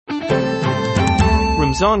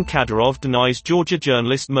Ramzan Kadyrov denies Georgia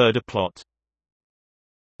journalist murder plot.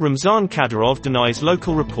 Ramzan Kadyrov denies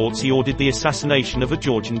local reports he ordered the assassination of a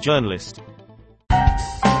Georgian journalist.